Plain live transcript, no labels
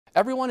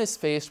Everyone is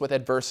faced with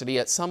adversity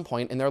at some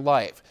point in their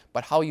life,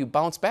 but how you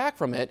bounce back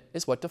from it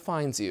is what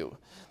defines you.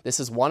 This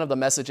is one of the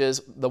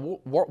messages the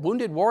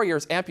Wounded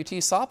Warriors amputee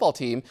softball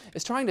team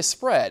is trying to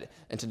spread,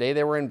 and today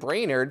they were in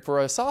Brainerd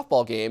for a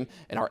softball game,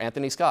 and our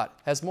Anthony Scott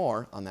has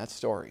more on that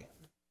story.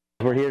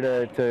 We're here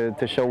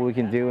to show what we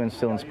can do and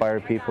still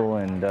inspire people,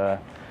 and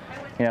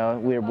you know,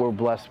 we're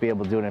blessed to be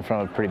able to do it in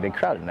front of a pretty big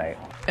crowd tonight.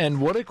 And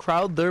what a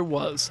crowd there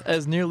was,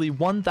 as nearly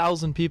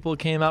 1,000 people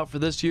came out for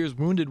this year's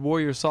Wounded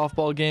Warrior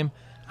softball game.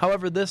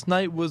 However, this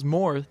night was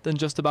more than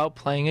just about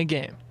playing a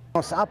game.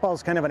 Softball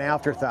is kind of an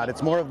afterthought.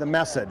 It's more of the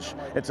message.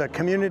 It's a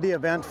community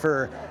event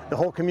for the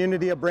whole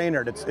community of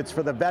Brainerd. It's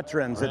for the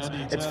veterans.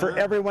 It's for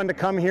everyone to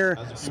come here,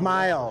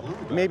 smile,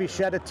 maybe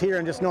shed a tear,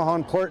 and just know how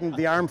important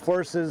the armed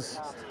forces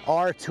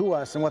are to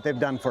us and what they've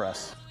done for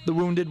us. The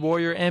Wounded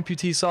Warrior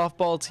amputee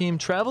softball team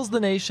travels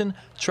the nation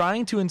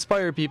trying to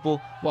inspire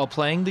people while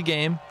playing the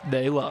game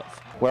they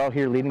love. We're out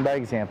here leading by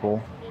example.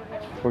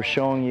 We're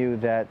showing you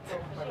that,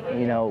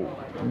 you know,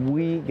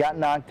 we got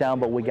knocked down,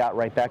 but we got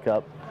right back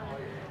up,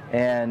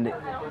 and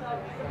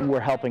we're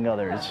helping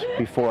others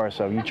before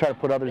ourselves. You try to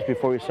put others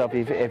before yourself.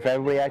 If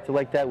everybody acted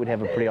like that, we'd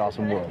have a pretty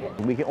awesome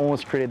world. We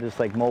almost created this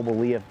like mobile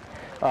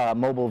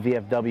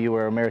VFW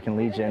or American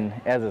Legion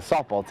as a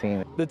softball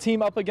team. The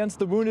team up against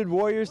the Wounded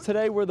Warriors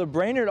today were the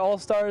Brainerd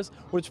All-Stars,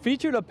 which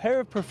featured a pair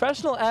of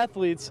professional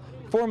athletes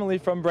formerly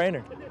from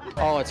Brainerd.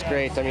 Oh, it's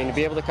great. I mean, to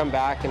be able to come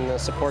back and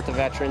support the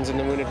veterans and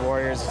the Wounded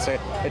Warriors,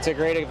 it's a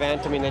great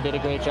event. I mean, they did a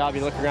great job.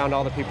 You look around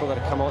all the people that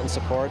have come out and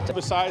support.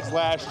 Besides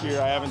last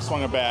year, I haven't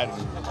swung a bat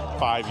in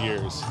 5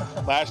 years.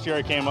 Last year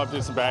I came up,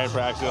 did some batting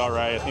practice, all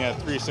right. I think I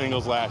had 3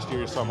 singles last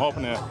year, so I'm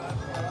going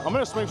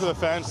to swing for the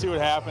fence, see what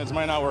happens.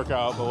 Might not work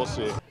out, but we'll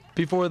see.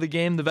 Before the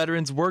game, the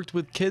veterans worked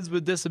with kids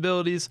with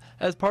disabilities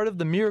as part of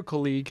the Miracle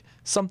League,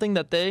 something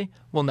that they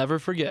will never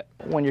forget.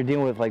 When you're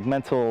dealing with like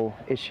mental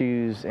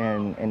issues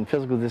and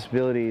physical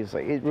disabilities,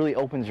 like, it really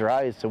opens your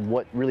eyes to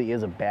what really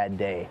is a bad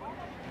day.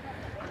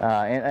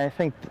 And I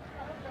think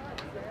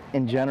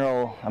in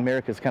general,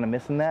 America's kind of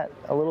missing that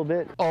a little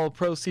bit. All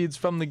proceeds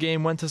from the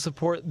game went to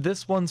support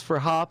This One's for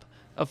HOP,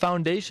 a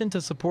foundation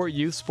to support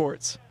youth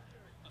sports.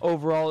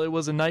 Overall, it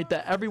was a night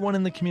that everyone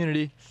in the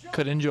community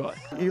could enjoy.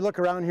 You look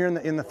around here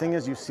and the thing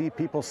is you see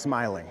people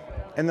smiling.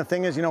 And the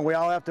thing is, you know, we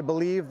all have to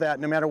believe that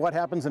no matter what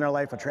happens in our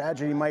life, a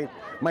tragedy might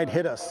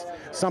hit us.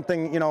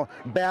 Something, you know,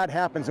 bad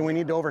happens and we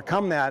need to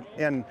overcome that.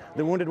 And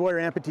the Wounded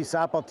Warrior amputee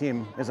softball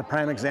team is a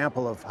prime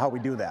example of how we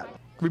do that.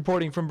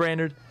 Reporting from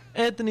Brainerd,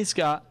 Anthony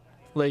Scott,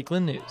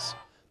 Lakeland News.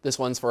 This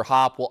One's for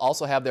HOP will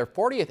also have their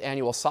 40th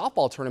annual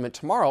softball tournament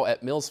tomorrow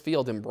at Mills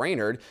Field in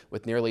Brainerd,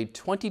 with nearly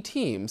 20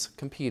 teams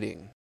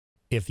competing.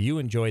 If you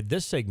enjoyed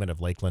this segment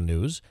of Lakeland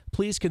News,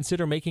 please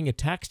consider making a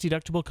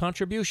tax-deductible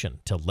contribution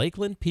to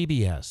Lakeland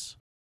PBS.